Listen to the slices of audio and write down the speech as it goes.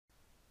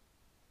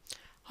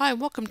Hi and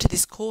welcome to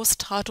this course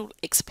titled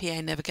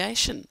XPA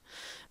Navigation.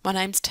 My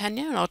name's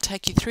Tanya and I'll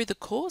take you through the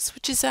course,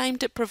 which is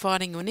aimed at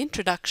providing you an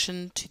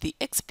introduction to the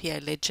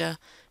XPA ledger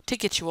to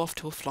get you off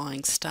to a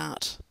flying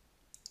start.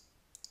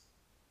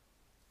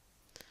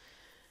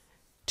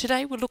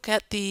 Today we'll look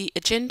at the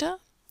agenda.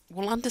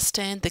 We'll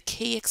understand the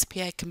key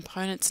XPA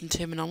components and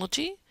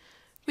terminology,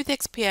 with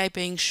XPA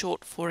being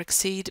short for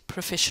Exceed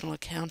Professional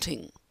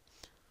Accounting.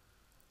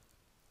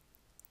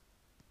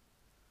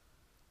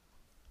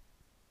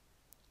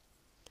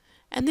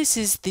 And this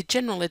is the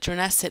General Ledger and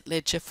Asset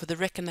Ledger for the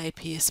Reckon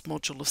APS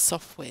module of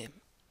software.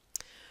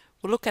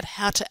 We'll look at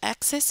how to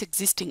access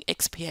existing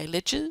XPA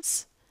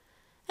ledgers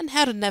and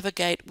how to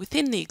navigate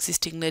within the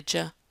existing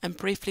ledger and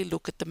briefly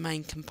look at the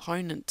main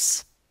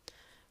components.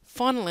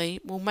 Finally,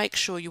 we'll make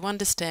sure you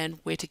understand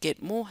where to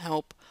get more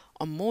help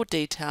on more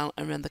detail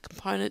around the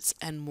components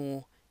and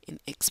more in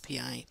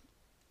XPA.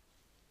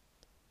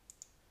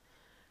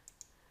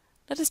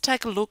 Let us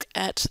take a look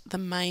at the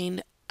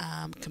main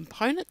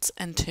components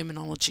and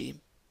terminology.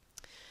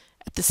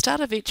 At the start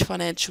of each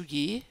financial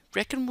year,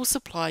 Reckon will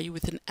supply you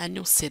with an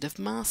annual set of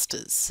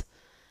masters,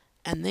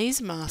 and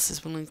these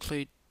masters will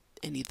include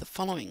any of the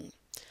following: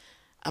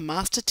 a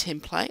master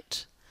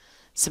template,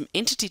 some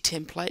entity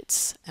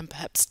templates and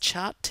perhaps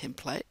chart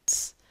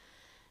templates,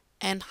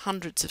 and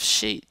hundreds of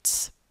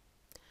sheets.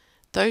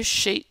 Those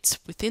sheets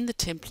within the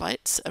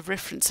templates are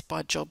referenced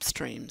by job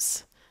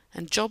streams,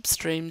 and job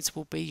streams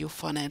will be your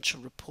financial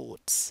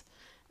reports,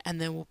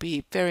 and there will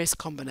be various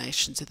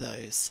combinations of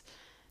those.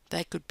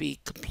 They could be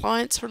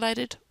compliance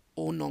related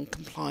or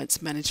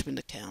non-compliance management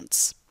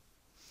accounts.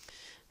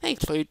 They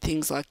include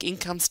things like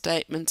income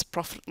statements,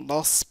 profit and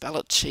loss,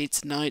 balance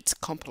sheets, notes,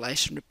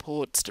 compilation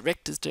reports,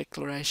 directors'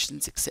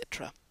 declarations,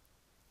 etc.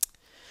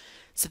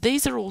 So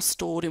these are all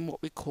stored in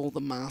what we call the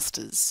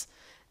masters,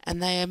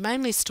 and they are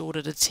mainly stored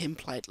at a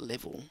template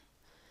level.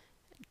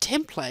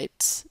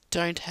 Templates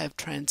don't have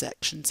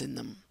transactions in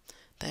them.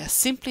 They are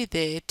simply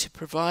there to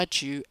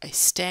provide you a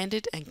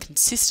standard and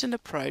consistent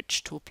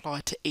approach to apply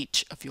to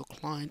each of your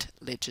client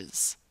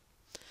ledgers.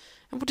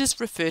 And we'll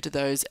just refer to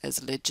those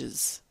as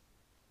ledgers.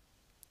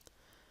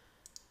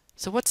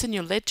 So what's in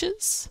your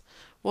ledgers?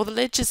 Well, the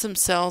ledgers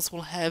themselves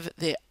will have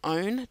their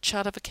own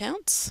chart of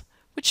accounts,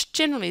 which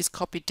generally is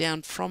copied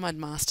down from a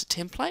master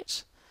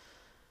template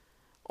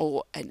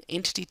or an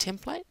entity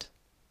template.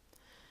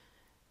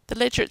 The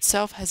ledger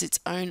itself has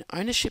its own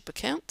ownership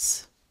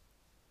accounts.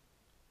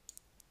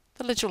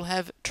 The ledger will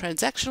have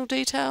transactional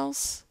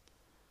details.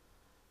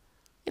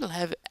 It'll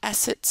have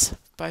assets,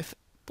 both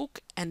book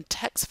and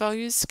tax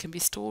values can be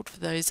stored for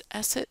those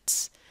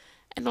assets,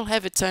 and it'll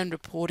have its own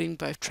reporting,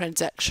 both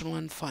transactional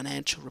and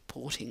financial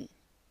reporting.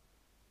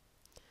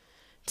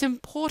 It's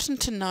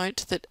important to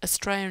note that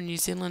Australia and New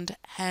Zealand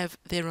have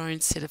their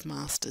own set of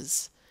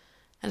masters,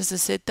 and as I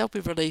said, they'll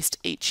be released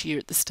each year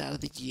at the start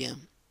of the year.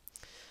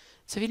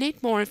 So if you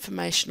need more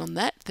information on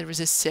that, there is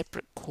a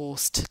separate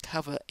course to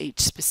cover each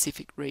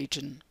specific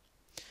region.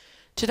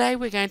 Today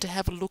we're going to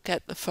have a look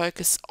at the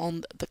focus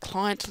on the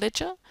client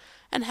ledger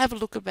and have a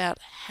look about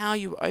how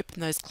you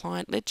open those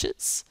client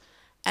ledgers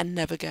and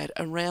navigate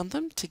around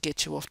them to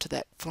get you off to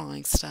that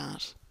flying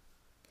start.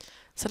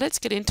 So let's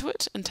get into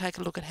it and take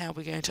a look at how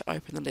we're going to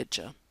open the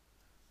ledger.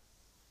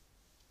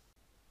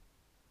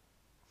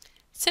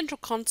 Central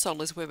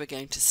Console is where we're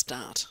going to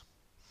start.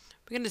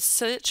 We're going to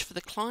search for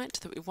the client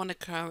that we want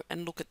to go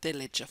and look at their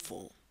ledger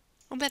for.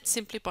 And that's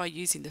simply by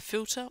using the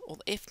filter or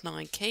the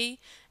F9 key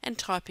and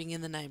typing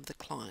in the name of the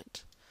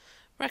client.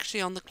 We're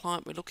actually on the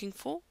client we're looking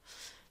for.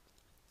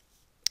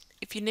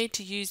 If you need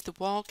to use the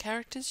wild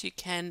characters, you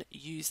can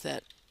use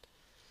that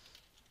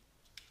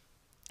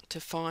to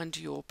find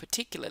your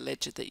particular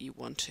ledger that you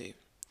want to. In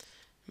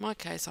my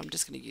case, I'm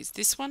just going to use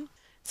this one.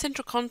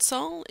 Central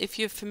Console, if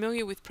you're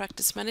familiar with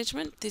practice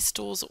management, this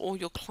stores all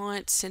your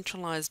clients'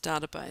 centralized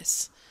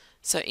database.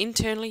 So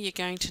internally you're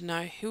going to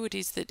know who it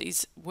is that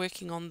is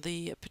working on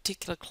the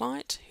particular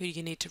client, who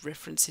you need to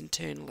reference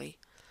internally.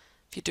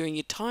 If you're doing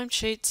your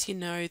timesheets, you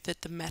know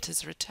that the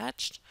matters are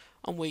attached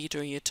on where you're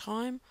doing your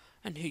time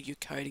and who you're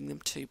coding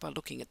them to by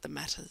looking at the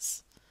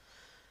matters.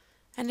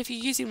 And if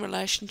you're using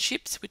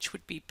relationships, which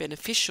would be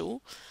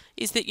beneficial,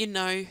 is that you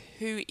know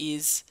who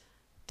is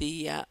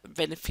the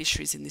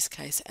beneficiaries in this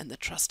case and the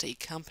trustee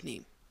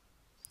company.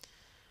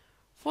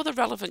 For the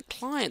relevant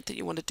client that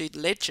you want to do the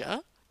ledger,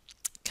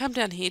 come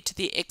down here to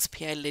the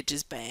XPA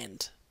Ledgers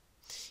band.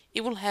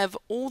 It will have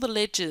all the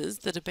ledgers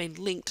that have been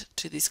linked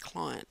to this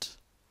client.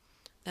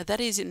 Now that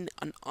is in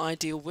an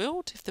ideal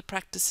world. If the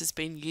practice has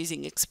been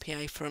using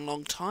XPA for a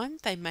long time,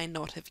 they may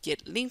not have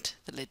yet linked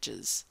the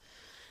ledgers.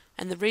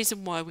 And the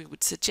reason why we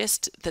would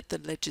suggest that the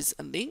ledgers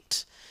are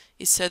linked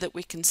is so that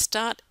we can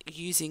start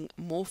using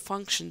more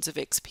functions of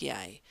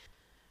XPA.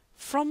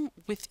 From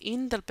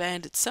within the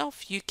band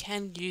itself, you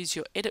can use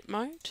your edit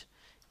mode.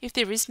 If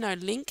there is no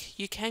link,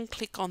 you can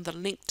click on the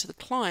link to the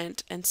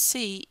client and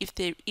see if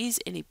there is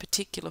any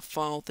particular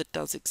file that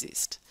does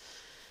exist.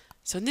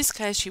 So in this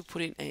case, you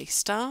put in a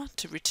star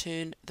to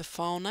return the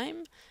file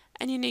name,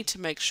 and you need to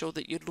make sure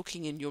that you're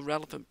looking in your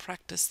relevant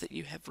practice that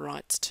you have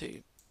rights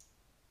to.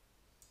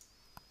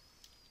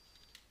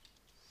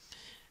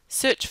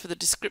 Search for the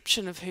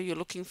description of who you're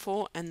looking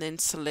for and then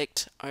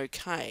select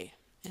OK.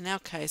 In our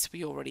case,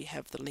 we already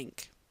have the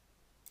link.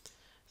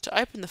 To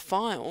open the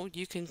file,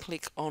 you can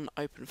click on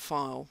Open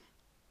File.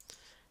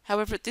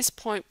 However, at this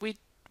point, we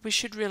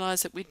should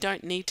realize that we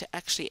don't need to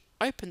actually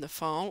open the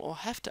file or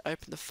have to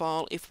open the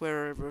file if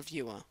we're a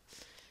reviewer.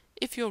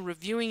 If you're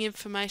reviewing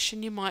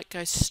information, you might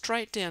go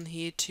straight down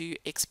here to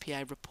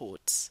XPA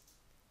Reports.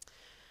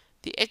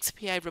 The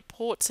XPA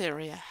Reports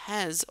area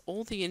has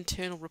all the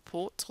internal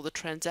reports or the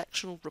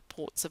transactional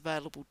reports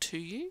available to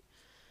you,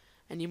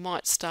 and you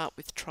might start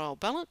with Trial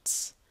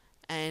Balance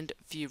and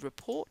View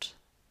Report.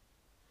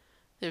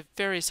 There are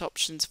various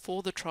options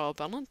for the trial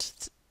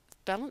balance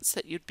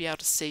that you'd be able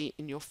to see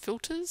in your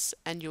filters,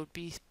 and you'll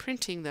be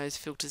printing those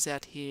filters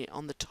out here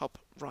on the top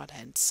right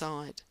hand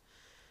side.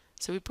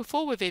 So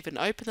before we've even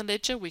opened the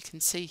ledger, we can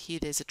see here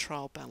there's a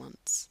trial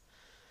balance.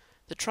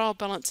 The trial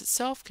balance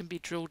itself can be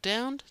drilled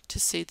down to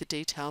see the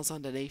details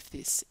underneath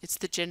this. It's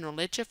the general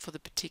ledger for the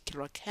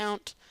particular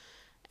account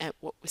and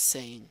what we're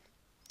seeing.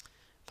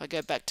 If I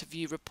go back to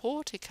View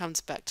Report, it comes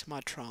back to my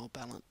trial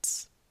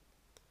balance.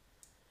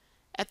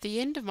 At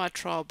the end of my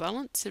trial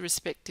balance,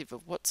 irrespective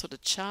of what sort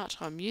of chart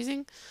I'm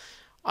using,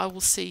 I will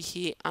see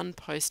here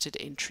unposted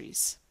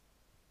entries.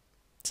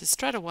 So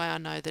straight away I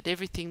know that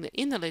everything that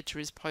in the ledger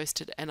is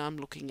posted, and I'm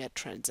looking at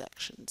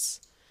transactions.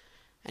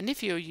 And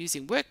if you're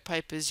using work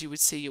papers, you would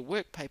see your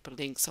work paper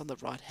links on the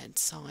right hand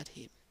side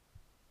here.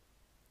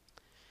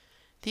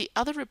 The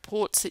other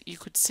reports that you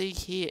could see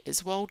here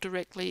as well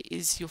directly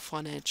is your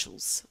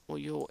financials or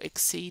your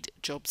Exceed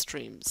job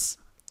streams.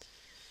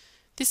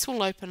 This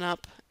will open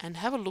up and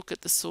have a look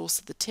at the source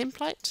of the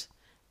template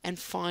and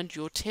find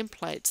your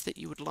templates that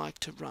you would like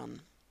to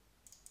run.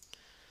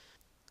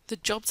 The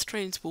job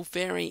streams will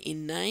vary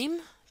in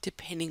name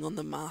depending on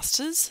the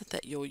masters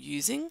that you're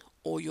using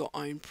or your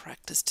own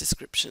practice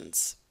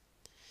descriptions.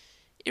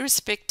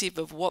 Irrespective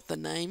of what the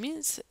name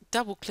is,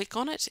 double click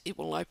on it, it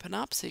will open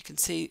up so you can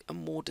see a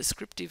more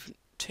descriptive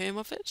term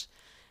of it,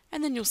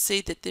 and then you'll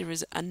see that there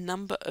is a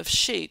number of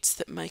sheets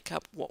that make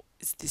up what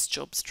is this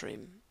job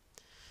stream.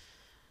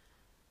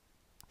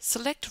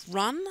 Select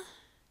Run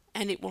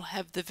and it will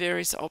have the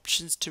various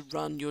options to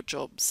run your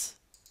jobs.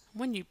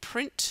 When you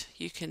print,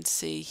 you can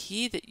see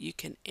here that you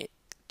can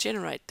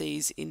generate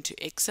these into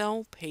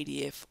Excel,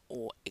 PDF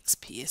or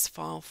XPS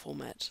file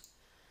format.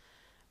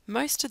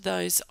 Most of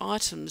those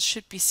items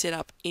should be set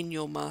up in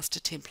your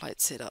master template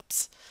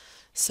setups,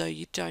 so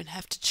you don't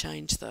have to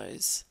change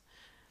those.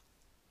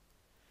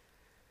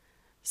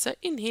 So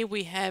in here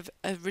we have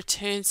a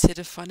return set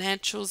of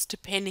financials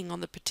depending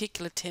on the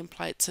particular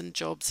templates and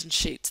jobs and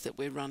sheets that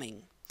we're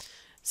running.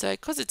 So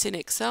because it's in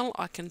Excel,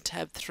 I can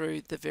tab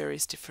through the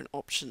various different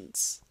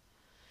options.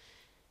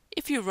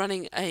 If you're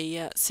running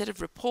a set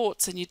of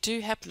reports and you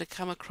do happen to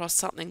come across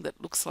something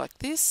that looks like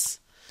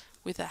this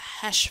with a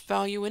hash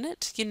value in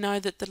it, you know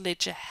that the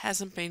ledger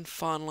hasn't been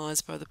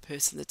finalised by the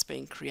person that's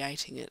been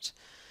creating it.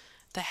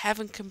 They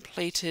haven't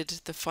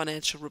completed the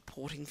financial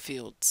reporting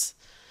fields.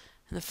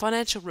 And the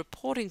financial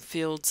reporting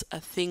fields are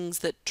things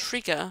that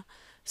trigger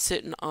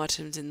certain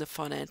items in the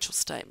financial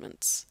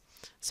statements.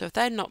 So if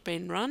they've not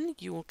been run,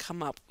 you will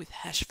come up with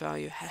hash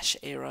value, hash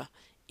error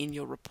in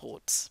your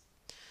reports.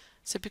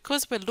 So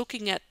because we're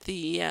looking at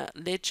the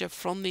ledger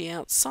from the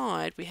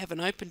outside, we haven't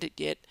opened it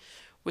yet,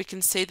 we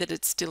can see that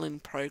it's still in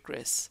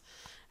progress.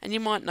 And you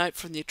might note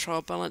from your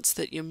trial balance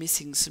that you're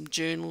missing some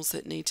journals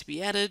that need to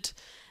be added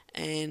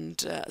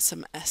and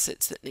some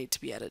assets that need to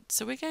be added.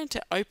 So we're going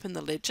to open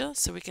the ledger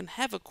so we can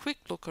have a quick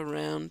look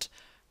around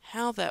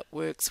how that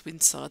works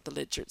inside the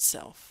ledger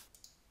itself.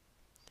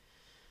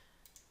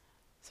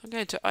 So I'm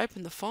going to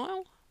open the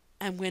file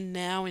and we're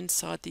now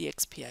inside the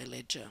XPA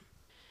ledger.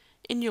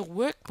 In your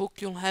workbook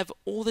you'll have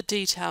all the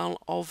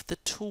detail of the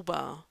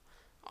toolbar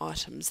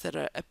items that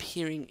are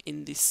appearing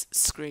in this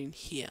screen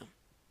here.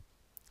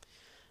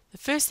 The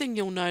first thing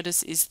you'll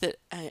notice is that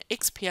an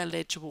XPA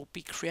ledger will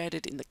be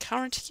created in the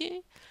current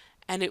year,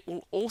 and it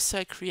will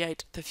also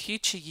create the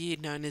future year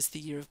known as the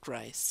year of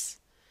grace.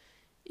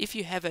 If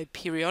you have a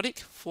periodic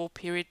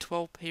 4-period,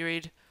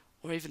 12-period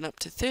or even up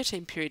to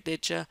 13-period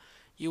ledger,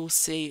 you'll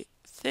see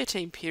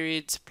 13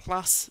 periods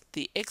plus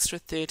the extra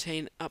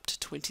 13 up to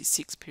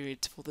 26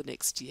 periods for the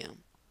next year.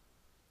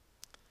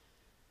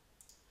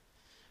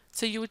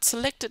 So you would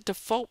select a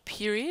default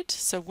period,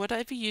 so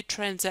whatever you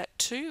transact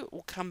to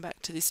will come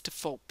back to this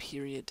default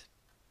period.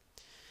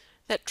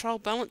 That trial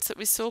balance that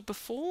we saw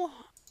before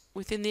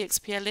within the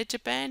XPA ledger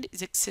band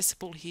is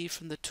accessible here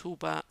from the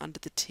toolbar under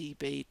the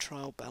TB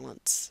trial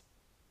balance.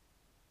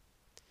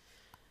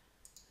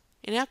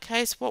 In our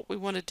case, what we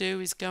want to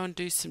do is go and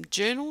do some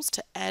journals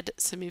to add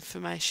some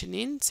information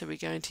in, so we're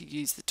going to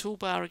use the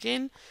toolbar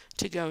again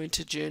to go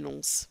into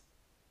journals.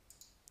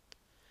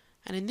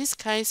 And in this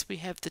case we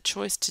have the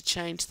choice to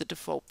change the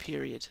default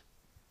period.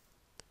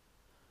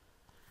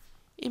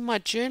 In my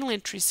journal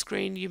entry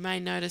screen you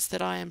may notice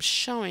that I am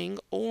showing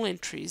all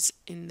entries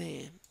in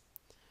there.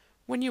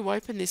 When you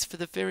open this for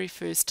the very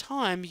first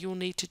time, you'll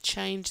need to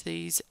change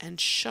these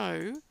and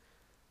show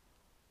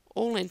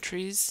all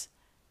entries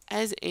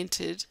as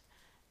entered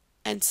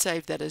and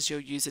save that as your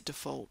user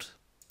default.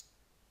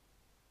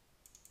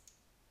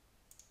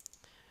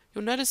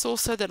 You'll notice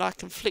also that I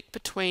can flick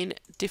between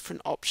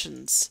different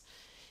options.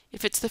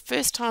 If it's the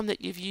first time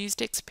that you've used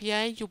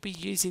XPA, you'll be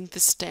using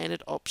the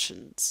standard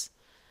options.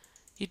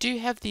 You do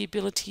have the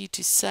ability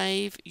to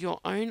save your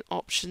own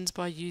options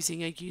by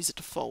using a user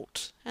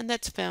default, and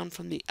that's found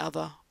from the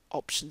other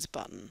options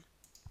button.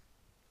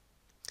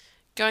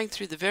 Going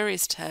through the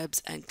various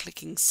tabs and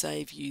clicking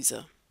Save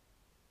User.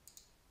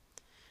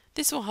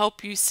 This will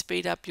help you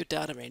speed up your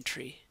data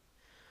entry.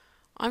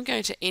 I'm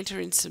going to enter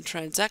in some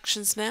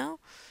transactions now.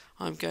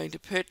 I'm going to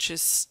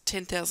purchase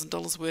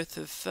 $10,000 worth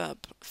of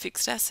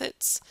fixed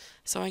assets,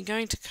 so I'm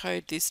going to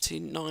code this to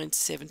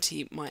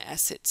 970 my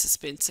asset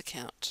suspense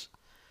account.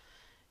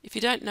 If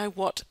you don't know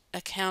what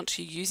account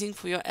you're using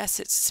for your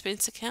asset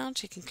suspense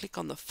account, you can click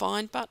on the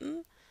Find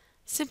button,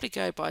 simply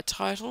go by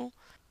title,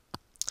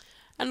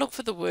 and look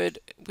for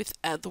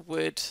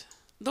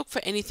look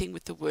for anything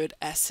with the word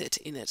asset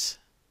in it.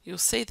 You'll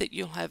see that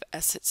you'll have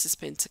asset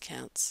suspense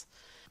accounts.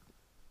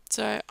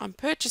 So I'm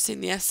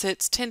purchasing the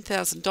assets,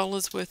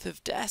 $10,000 worth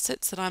of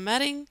assets that I'm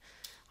adding.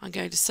 I'm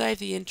going to save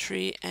the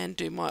entry and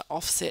do my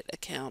offset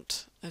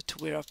account to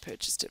where I've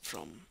purchased it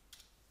from.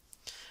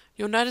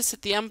 You'll notice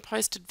that the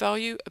unposted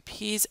value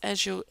appears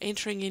as you're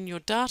entering in your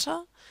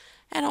data,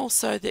 and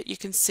also that you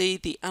can see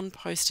the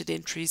unposted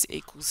entries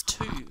equals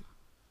 2.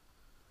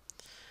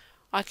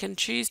 I can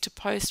choose to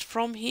post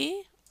from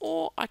here,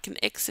 or I can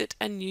exit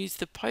and use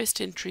the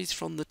post entries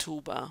from the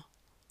toolbar.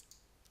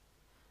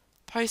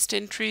 Post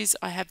entries,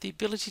 I have the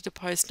ability to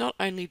post not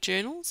only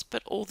journals,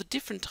 but all the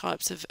different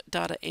types of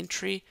data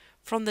entry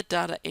from the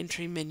data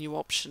entry menu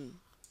option,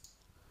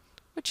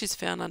 which is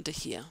found under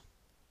here.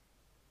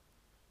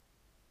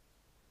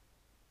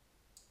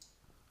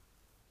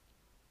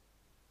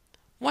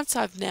 Once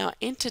I've now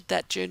entered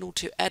that journal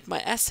to add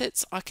my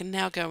assets, I can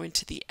now go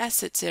into the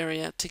Assets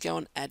area to go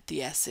and add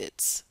the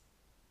assets,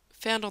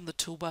 found on the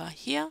toolbar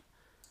here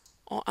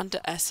or under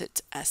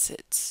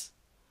Assets.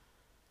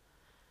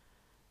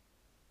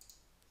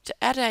 To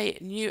add a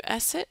new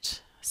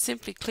asset,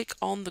 simply click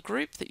on the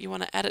group that you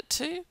want to add it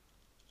to,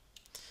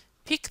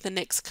 pick the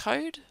next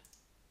code,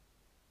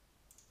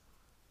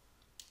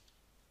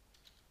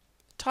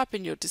 type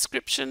in your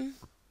description,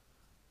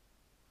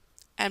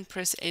 and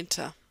press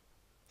Enter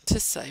to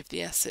save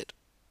the asset.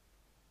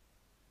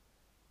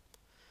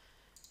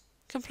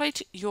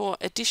 Complete your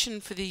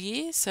addition for the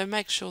year, so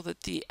make sure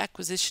that the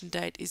acquisition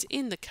date is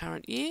in the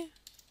current year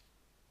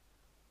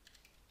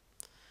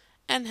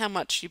and how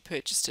much you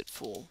purchased it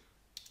for.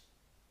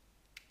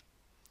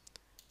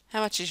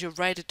 How much is your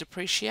rate of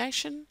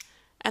depreciation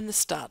and the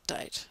start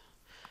date.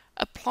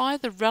 Apply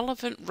the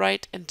relevant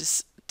rate and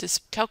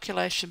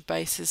calculation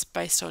basis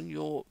based on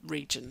your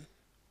region.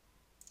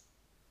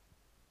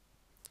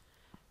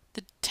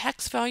 The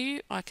tax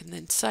value, I can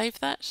then save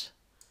that,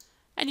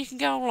 and you can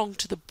go along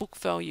to the book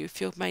value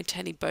if you're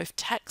maintaining both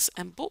tax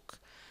and book,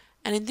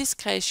 and in this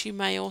case you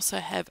may also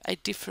have a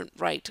different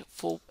rate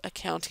for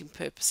accounting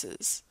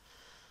purposes,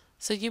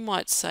 so you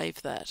might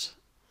save that.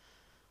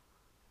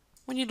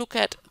 When you look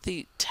at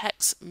the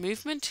tax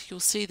movement, you'll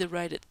see the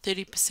rate at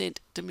 30%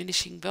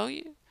 diminishing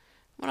value.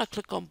 When I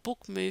click on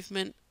book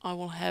movement, I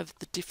will have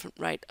the different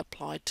rate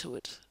applied to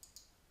it.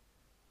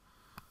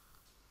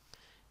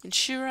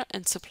 Insurer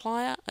and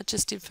supplier are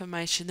just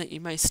information that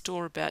you may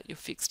store about your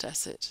fixed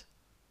asset.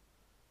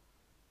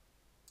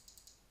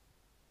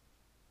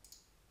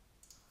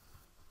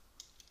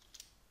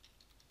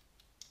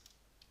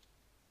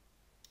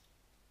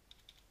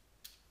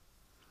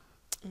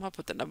 I might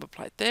put the number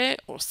plate there,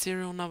 or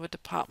serial number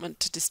department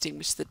to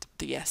distinguish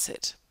the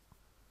asset.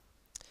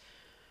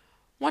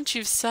 Once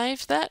you've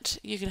saved that,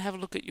 you can have a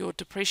look at your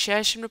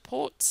depreciation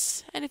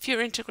reports, and if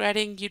you're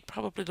integrating, you'd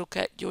probably look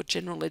at your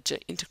general ledger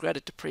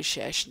integrated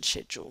depreciation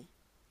schedule.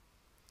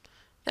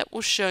 That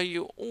will show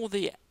you all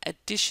the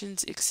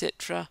additions,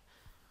 etc.,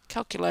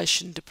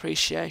 calculation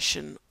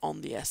depreciation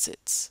on the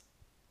assets.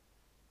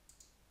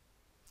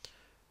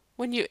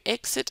 When you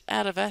exit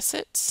out of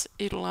assets,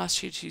 it'll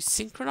ask you to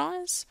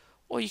synchronize,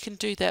 or you can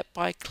do that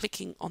by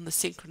clicking on the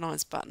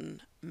synchronize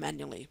button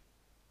manually.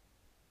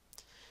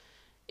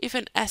 If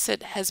an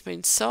asset has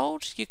been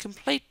sold, you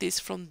complete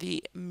this from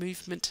the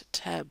Movement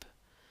tab.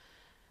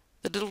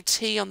 The little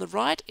T on the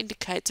right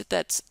indicates that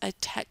that's a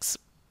tax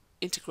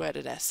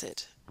integrated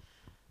asset.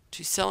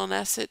 To sell an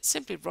asset,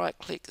 simply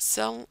right-click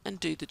Sell and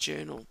do the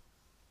journal.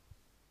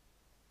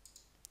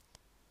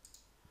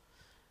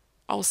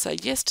 I will say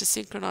yes to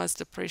synchronize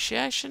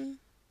depreciation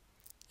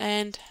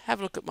and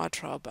have a look at my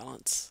trial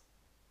balance.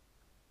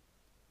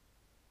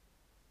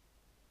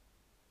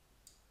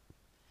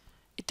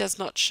 It does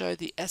not show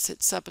the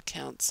asset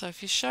sub-account, so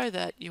if you show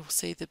that, you'll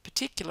see the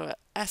particular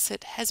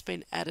asset has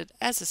been added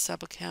as a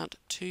sub-account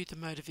to the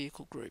motor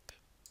vehicle group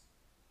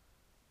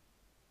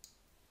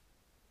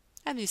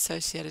and the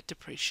associated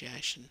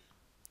depreciation.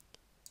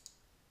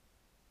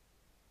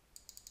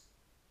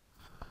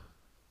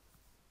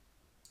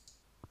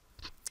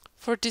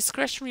 For a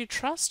discretionary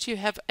trust, you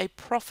have a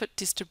profit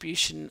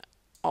distribution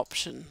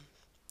option.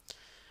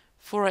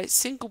 For a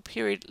single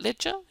period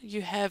ledger,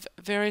 you have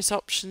various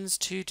options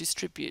to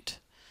distribute.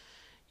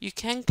 You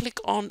can click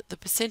on the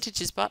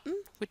percentages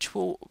button, which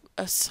will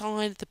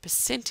assign the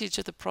percentage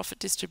of the profit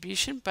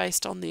distribution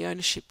based on the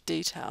ownership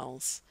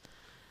details.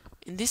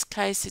 In this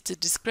case, it's a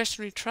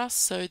discretionary trust,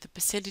 so the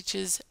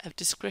percentages have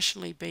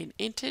discretionarily been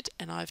entered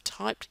and I've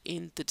typed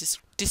in the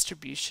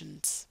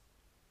distributions.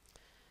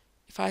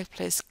 If I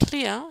press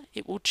clear,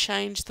 it will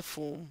change the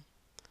form.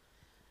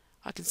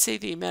 I can see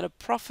the amount of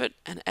profit,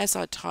 and as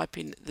I type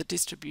in the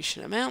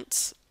distribution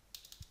amounts,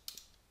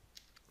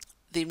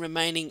 the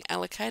remaining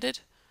allocated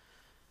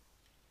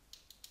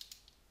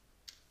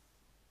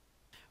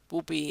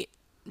will be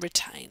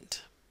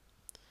retained.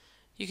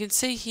 You can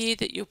see here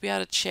that you'll be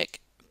able to check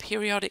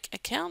periodic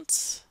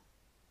accounts.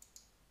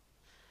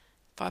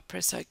 If I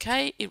press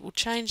OK, it will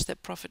change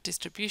that profit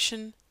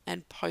distribution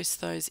and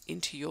post those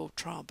into your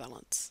trial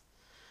balance.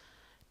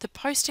 The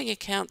posting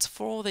accounts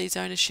for all these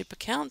ownership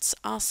accounts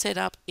are set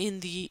up in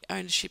the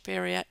ownership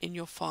area in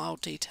your file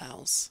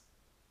details.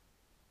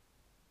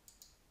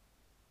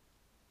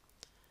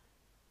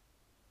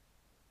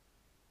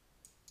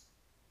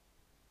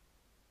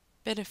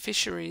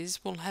 Beneficiaries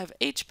will have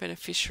each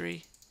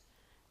beneficiary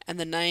and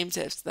the names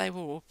as they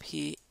will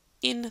appear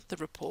in the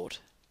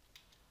report.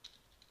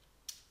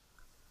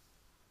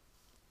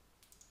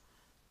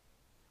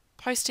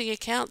 Posting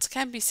accounts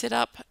can be set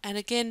up, and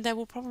again they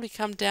will probably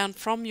come down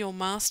from your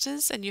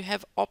masters, and you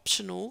have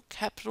optional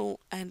capital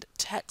and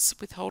tax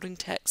withholding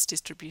tax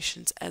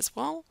distributions as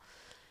well.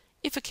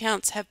 If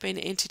accounts have been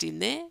entered in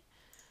there,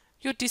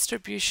 your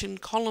distribution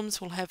columns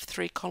will have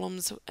 3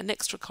 columns, an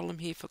extra column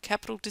here for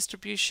capital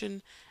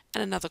distribution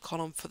and another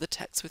column for the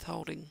tax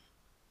withholding.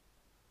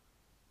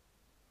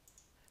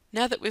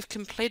 Now that we've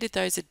completed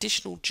those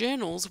additional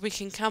journals, we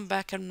can come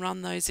back and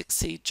run those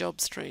Exceed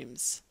job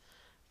streams.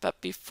 But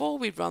before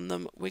we run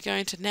them, we're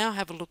going to now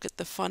have a look at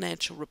the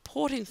financial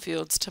reporting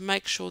fields to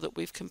make sure that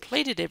we've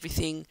completed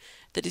everything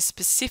that is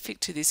specific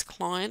to this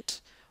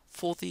client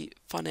for the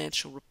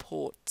financial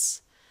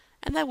reports.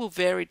 And they will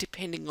vary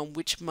depending on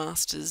which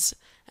masters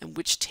and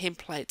which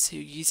templates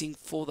you're using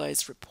for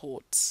those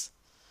reports.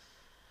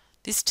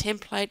 This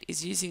template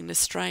is using an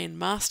Australian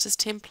Masters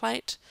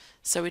template,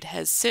 so it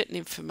has certain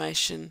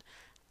information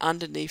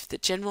underneath the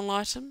general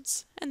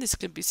items, and this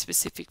can be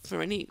specific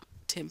for any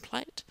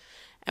template.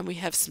 And we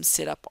have some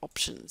setup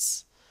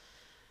options.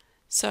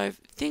 So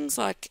things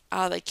like,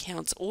 are the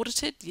accounts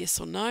audited? Yes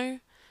or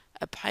no.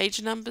 Are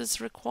page numbers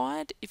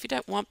required? If you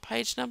don't want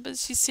page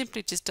numbers, you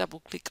simply just double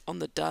click on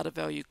the data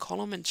value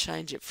column and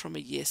change it from a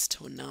yes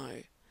to a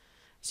no.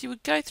 So you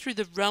would go through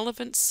the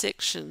relevant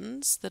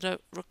sections that are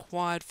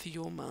required for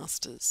your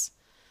masters.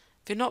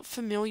 If you're not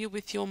familiar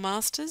with your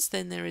masters,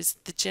 then there is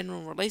the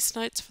general release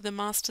notes for the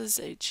masters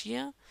each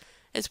year,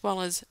 as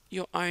well as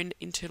your own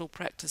internal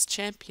practice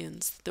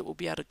champions that will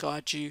be able to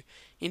guide you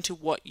into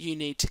what you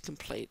need to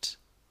complete.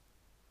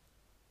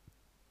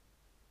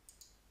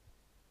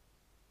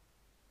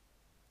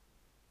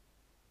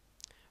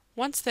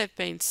 Once they've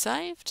been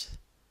saved,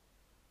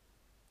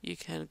 you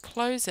can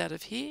close out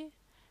of here,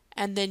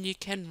 and then you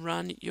can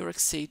run your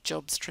Exceed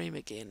job stream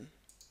again.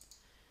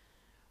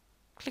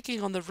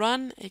 Clicking on the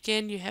run,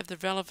 again you have the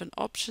relevant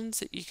options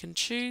that you can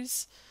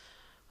choose.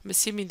 I'm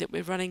assuming that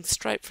we're running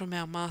straight from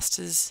our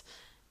masters.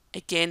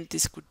 Again,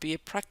 this would be a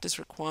practice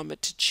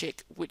requirement to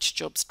check which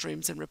job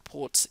streams and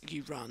reports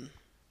you run.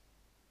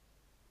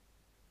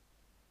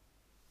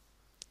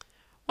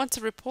 Once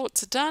the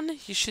reports are done,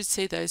 you should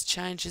see those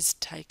changes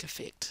take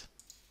effect.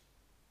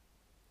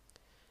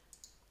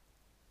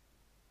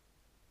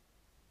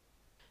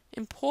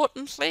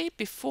 Importantly,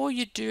 before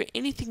you do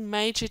anything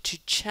major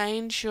to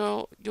change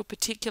your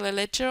particular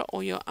ledger,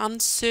 or you're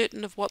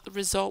uncertain of what the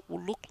result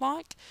will look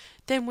like,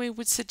 then we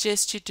would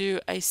suggest you do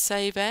a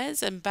save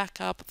as and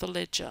back up the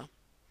ledger.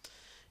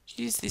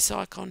 Use this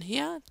icon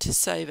here to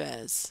save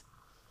as.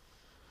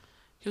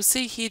 You'll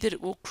see here that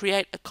it will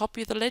create a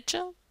copy of the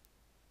ledger,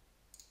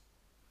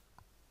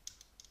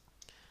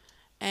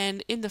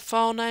 and in the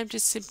file name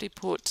just simply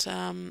put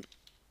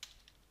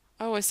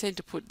I always seem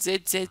to put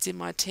ZZs in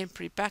my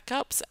temporary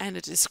backups and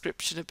a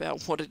description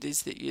about what it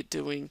is that you're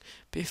doing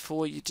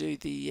before you do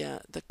the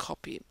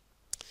copy.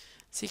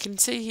 So you can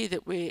see here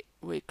that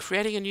we're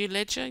creating a new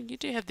ledger. You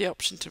do have the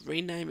option to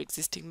rename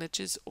existing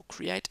ledgers or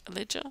create a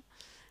ledger,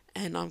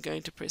 and I'm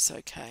going to press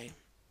OK.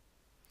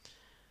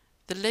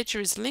 The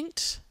ledger is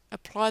linked.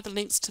 Apply the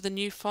links to the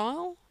new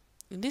file.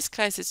 In this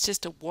case it's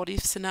just a what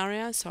if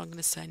scenario, so I'm going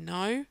to say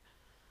no.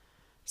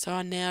 So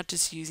I'm now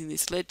just using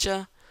this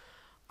ledger.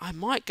 I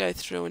might go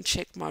through and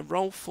check my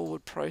roll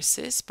forward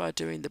process by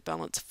doing the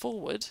balance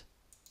forward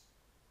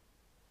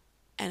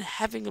and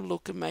having a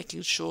look and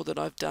making sure that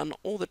I've done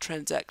all the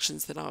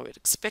transactions that I would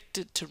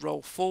expected to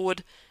roll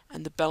forward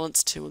and the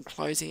balance to and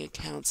closing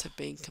accounts have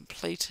been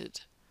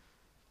completed.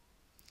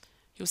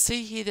 You'll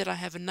see here that I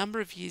have a number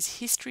of years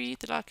history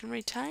that I can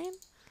retain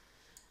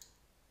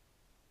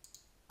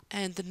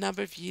and the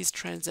number of years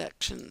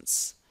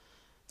transactions.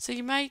 So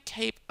you may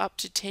keep up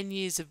to 10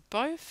 years of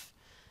both.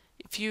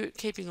 If you're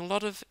keeping a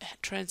lot of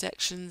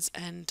transactions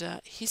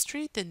and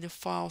history, then the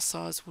file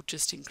size will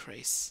just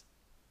increase.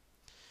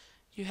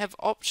 You have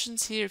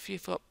options here if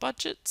you've got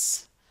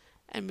budgets,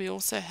 and we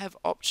also have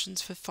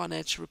options for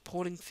financial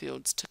reporting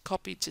fields to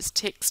copy just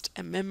text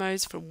and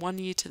memos from one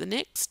year to the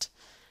next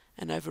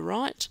and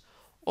overwrite,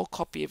 or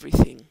copy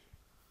everything.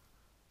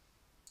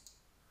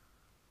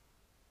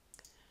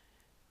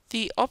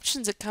 The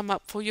options that come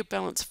up for your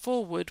balance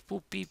forward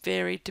will be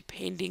varied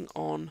depending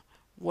on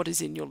what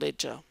is in your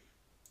ledger.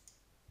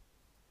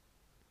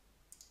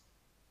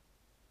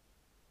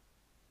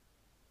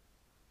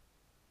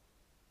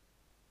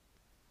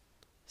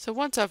 So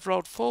once I've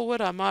rolled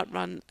forward, I might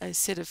run a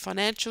set of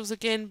financials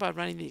again by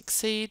running the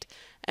exceed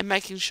and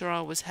making sure I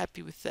was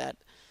happy with that.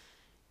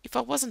 If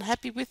I wasn't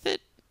happy with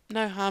it,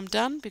 no harm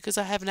done, because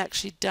I haven't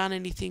actually done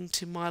anything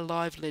to my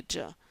live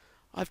ledger.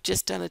 I've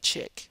just done a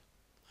check.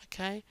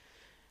 Okay.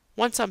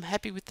 Once I'm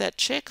happy with that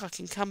check, I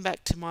can come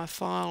back to my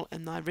file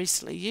and I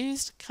recently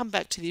used, come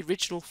back to the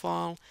original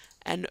file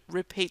and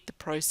repeat the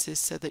process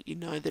so that you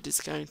know that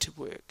it's going to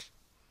work.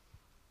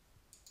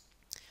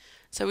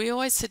 So we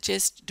always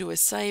suggest do a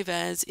save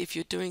as if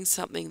you're doing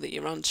something that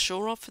you're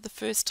unsure of for the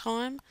first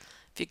time.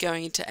 If you're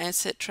going into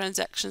asset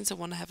transactions and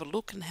want to have a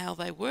look at how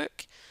they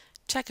work,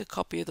 take a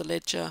copy of the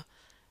ledger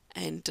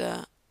and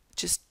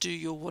just do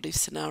your what if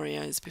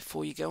scenarios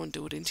before you go and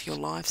do it into your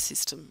live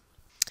system.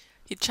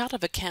 Your chart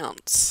of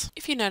accounts.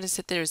 If you notice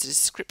that there is a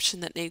description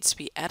that needs to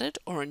be added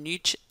or a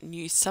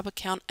new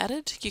sub-account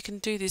added, you can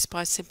do this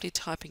by simply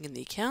typing in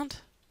the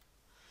account,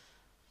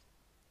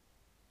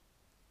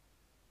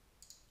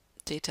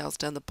 details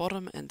down the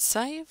bottom and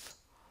save,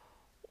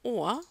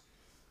 or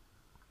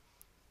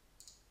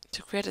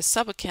to create a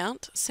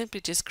sub-account, simply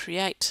just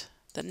create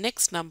the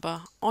next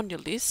number on your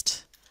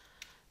list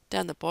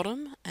down the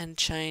bottom and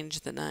change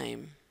the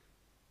name.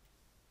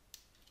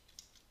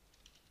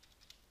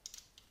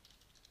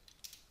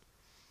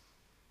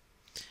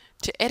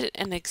 To edit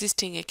an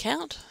existing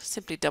account,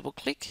 simply double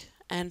click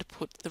and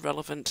put the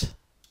relevant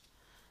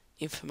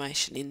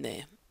information in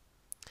there.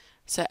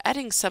 So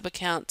adding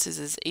sub-accounts is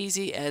as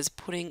easy as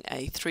putting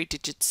a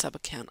 3-digit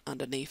sub-account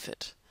underneath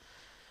it.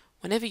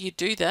 Whenever you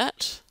do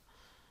that,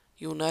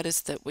 you'll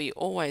notice that we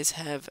always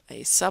have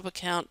a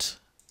sub-account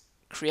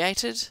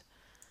created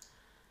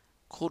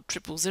called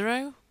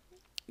 000,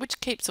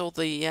 which keeps all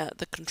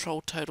the control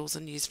totals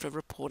and used for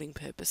reporting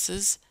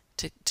purposes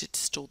to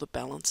store the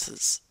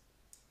balances.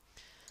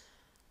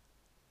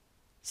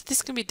 So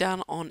this can be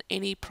done on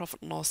any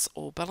profit and loss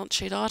or balance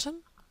sheet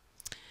item.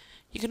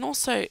 You can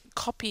also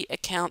copy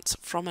accounts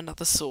from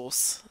another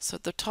source. So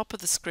at the top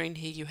of the screen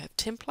here you have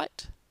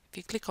template. If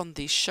you click on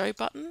the show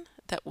button,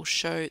 that will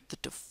show the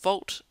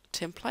default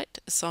template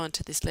assigned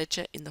to this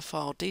ledger in the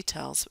file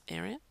details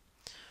area.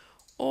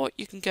 Or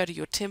you can go to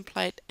your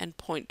template and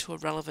point to a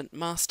relevant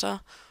master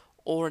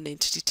or an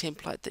entity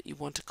template that you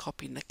want to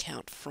copy an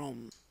account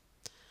from.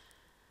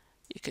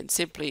 You can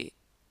simply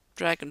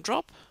drag and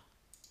drop.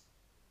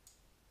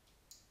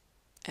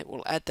 It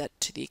will add that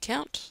to the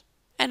account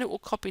and it will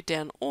copy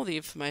down all the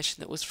information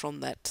that was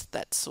from that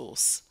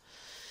source.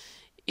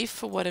 If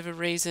for whatever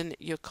reason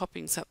you're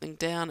copying something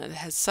down and it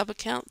has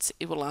sub-accounts,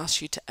 it will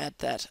ask you to add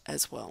that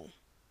as well.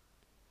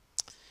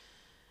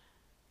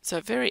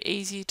 So very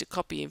easy to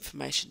copy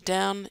information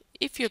down.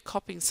 If you're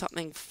copying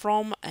something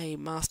from a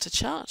master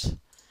chart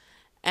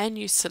and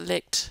you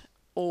select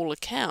all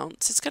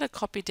accounts, it's going to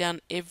copy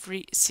down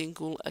every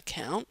single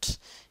account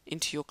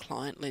into your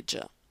client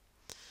ledger.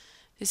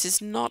 This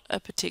is not a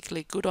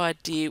particularly good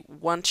idea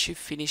once you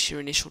finish your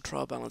initial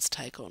trial balance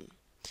take on.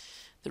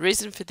 The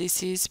reason for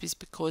this is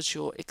because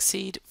your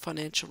Exceed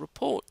financial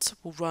reports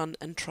will run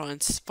and try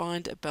and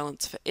find a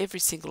balance for every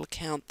single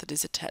account that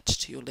is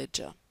attached to your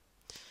ledger.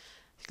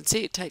 You can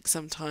see it takes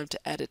some time to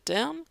add it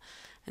down,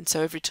 and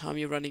so every time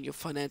you're running your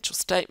financial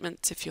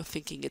statements, if you're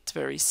thinking it's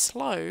very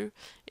slow,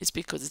 it's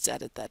because it's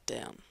added that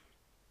down.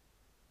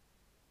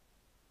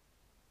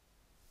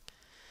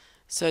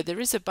 So there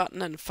is a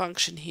button and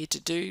function here to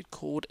do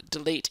called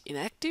delete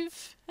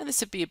inactive, and this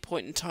would be a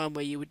point in time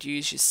where you would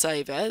use your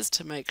save as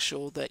to make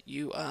sure that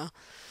you are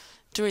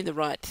doing the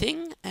right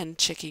thing and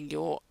checking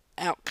your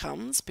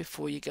outcomes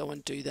before you go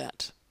and do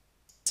that.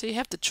 So you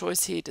have the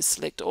choice here to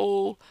select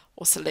all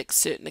or select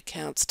certain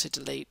accounts to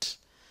delete.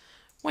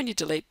 When you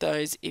delete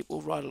those, it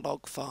will write a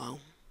log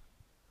file.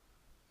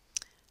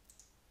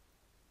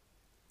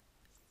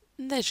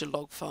 And there's your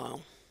log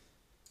file.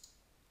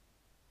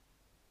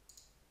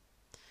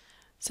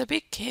 So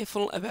be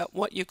careful about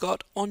what you've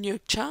got on your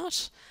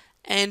chart,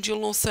 and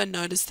you'll also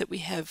notice that we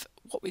have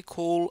what we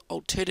call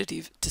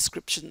alternative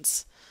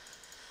descriptions.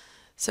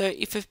 So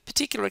if a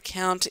particular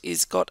account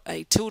is got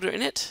a tilde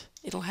in it,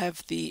 it'll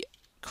have the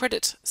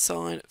credit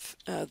sign,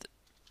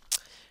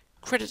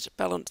 credit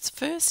balance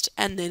first,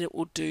 and then it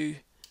will do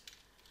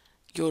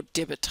your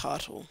debit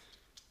title.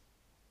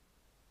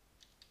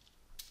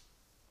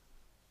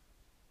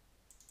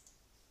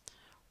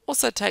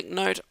 Also take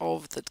note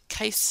of the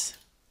case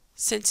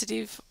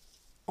sensitive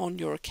on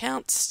your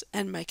accounts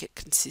and make it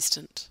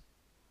consistent.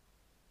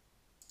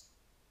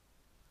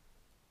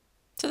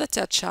 So that's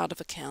our chart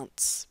of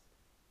accounts.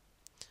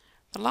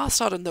 The last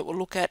item that we'll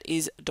look at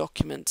is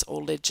documents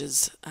or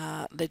ledgers,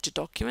 ledger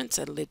documents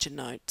and ledger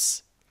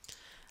notes.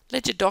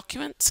 Ledger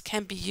documents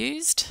can be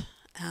used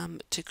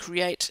to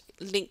create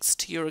links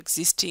to your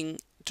existing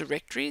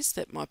directories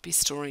that might be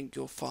storing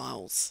your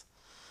files.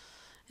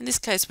 In this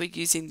case, we're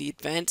using the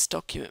Advanced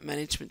Document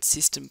Management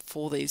System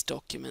for these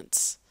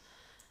documents.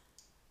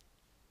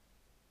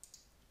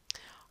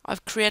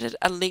 I've created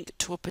a link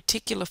to a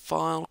particular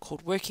file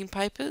called Working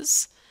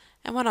Papers,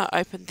 and when I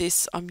open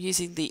this, I'm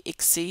using the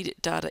Exceed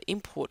Data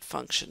Import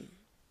function.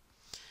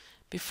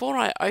 Before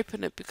I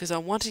open it, because I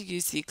want to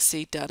use the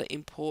Exceed Data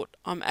Import,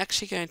 I'm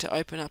actually going to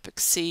open up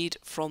Exceed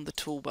from the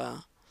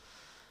toolbar.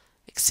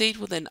 Exceed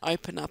will then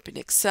open up in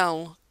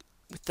Excel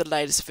with the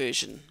latest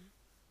version.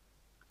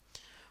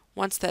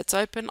 Once that's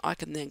open, I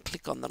can then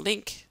click on the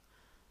link.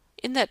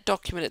 In that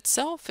document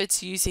itself,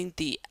 it's using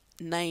the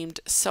named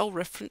cell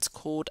reference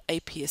called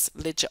APS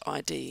Ledger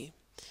ID.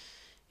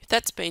 If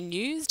that's been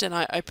used and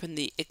I open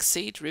the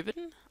Exceed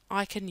ribbon,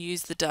 I can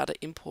use the Data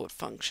Import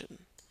function.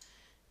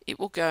 It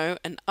will go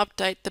and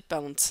update the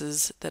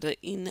balances that are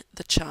in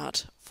the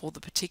chart for the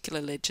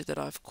particular ledger that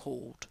I've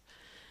called.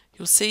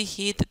 You'll see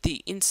here that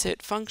the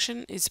insert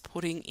function is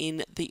putting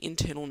in the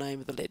internal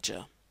name of the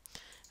ledger.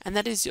 And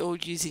that is all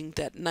using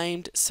that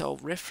named cell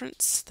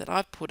reference that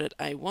I've put at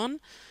A1,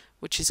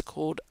 which is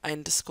called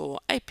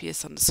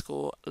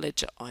APS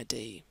ledger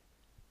ID.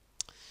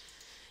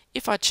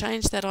 If I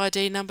change that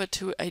ID number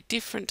to a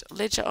different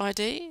ledger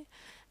ID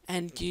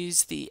and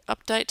use the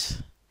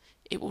update,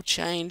 it will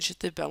change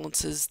the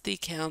balances, the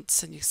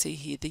accounts, and you see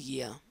here the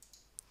year.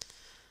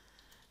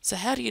 So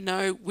how do you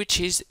know which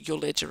is your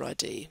ledger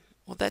ID?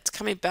 Well, that's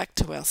coming back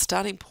to our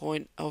starting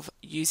point of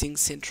using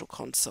Central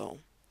Console.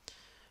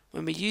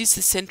 When we use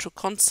the Central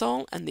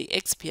Console and the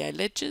XPA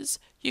ledgers,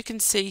 you can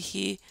see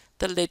here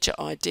the ledger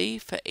ID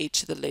for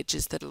each of the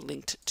ledgers that are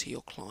linked to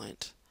your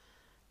client.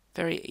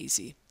 Very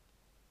easy.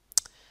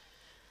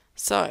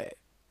 So,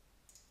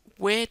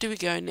 where do we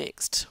go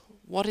next?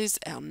 What is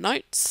our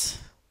notes?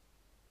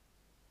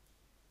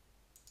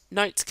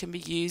 Notes can be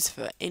used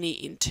for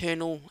any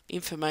internal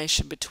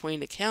information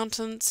between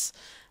accountants.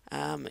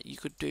 You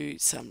could do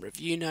some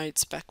review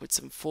notes backwards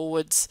and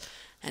forwards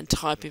and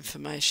type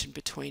information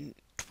between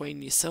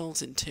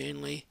yourselves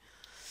internally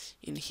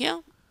in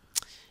here.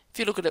 If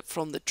you look at it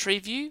from the tree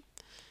view,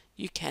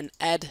 you can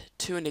add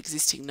to an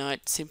existing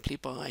note simply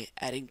by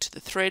adding to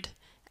the thread,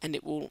 and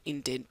it will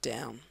indent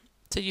down.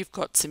 So you've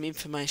got some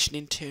information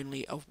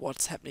internally of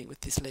what's happening with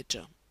this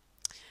ledger.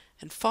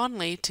 And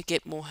finally, to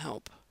get more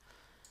help,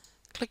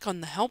 click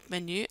on the Help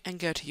menu and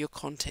go to your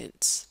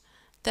Contents.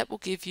 That will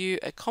give you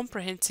a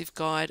comprehensive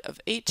guide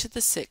of each of the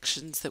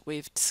sections that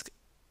we've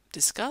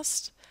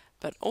discussed,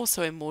 but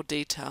also in more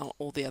detail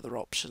all the other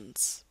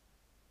options.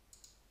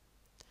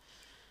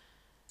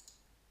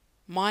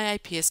 My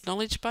APS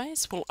Knowledge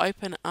Base will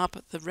open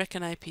up the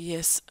Reckon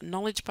APS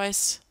Knowledge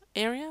Base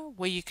area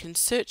where you can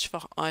search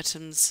for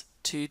items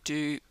to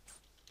do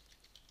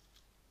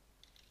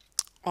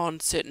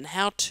on certain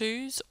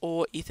how-tos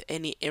or if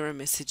any error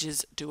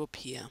messages do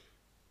appear.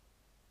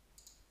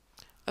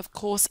 Of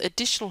course,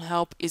 additional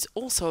help is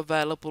also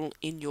available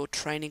in your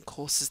training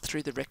courses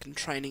through the Reckon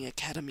Training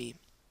Academy.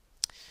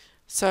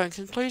 So in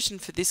conclusion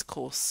for this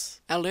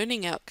course, our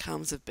learning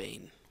outcomes have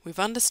been: we've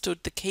understood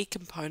the key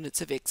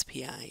components of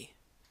XPA.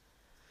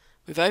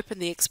 We've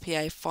opened the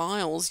XPA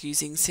files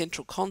using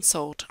Central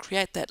Console to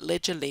create that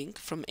ledger link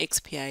from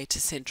XPA to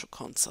Central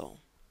Console.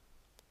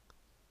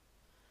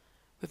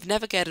 We've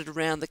navigated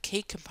around the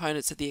key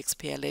components of the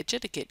XPA ledger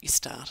to get you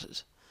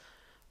started.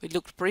 We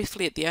looked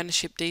briefly at the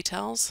ownership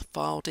details,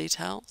 file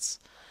details,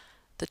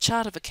 the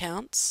chart of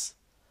accounts,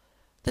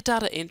 the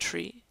data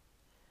entry,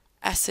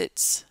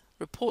 assets,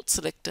 report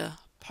selector,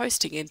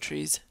 posting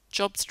entries,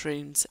 job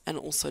streams, and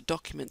also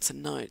documents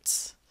and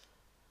notes.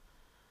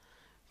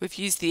 We've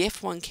used the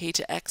F1 key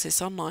to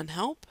access online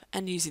help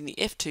and using the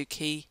F2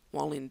 key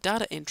while in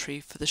data entry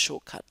for the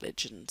shortcut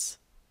legends.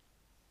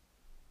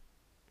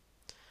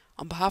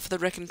 On behalf of the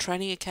Reckon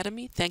Training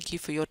Academy, thank you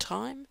for your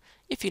time.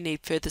 If you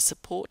need further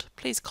support,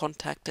 please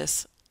contact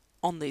us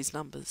on these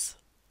numbers.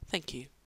 Thank you.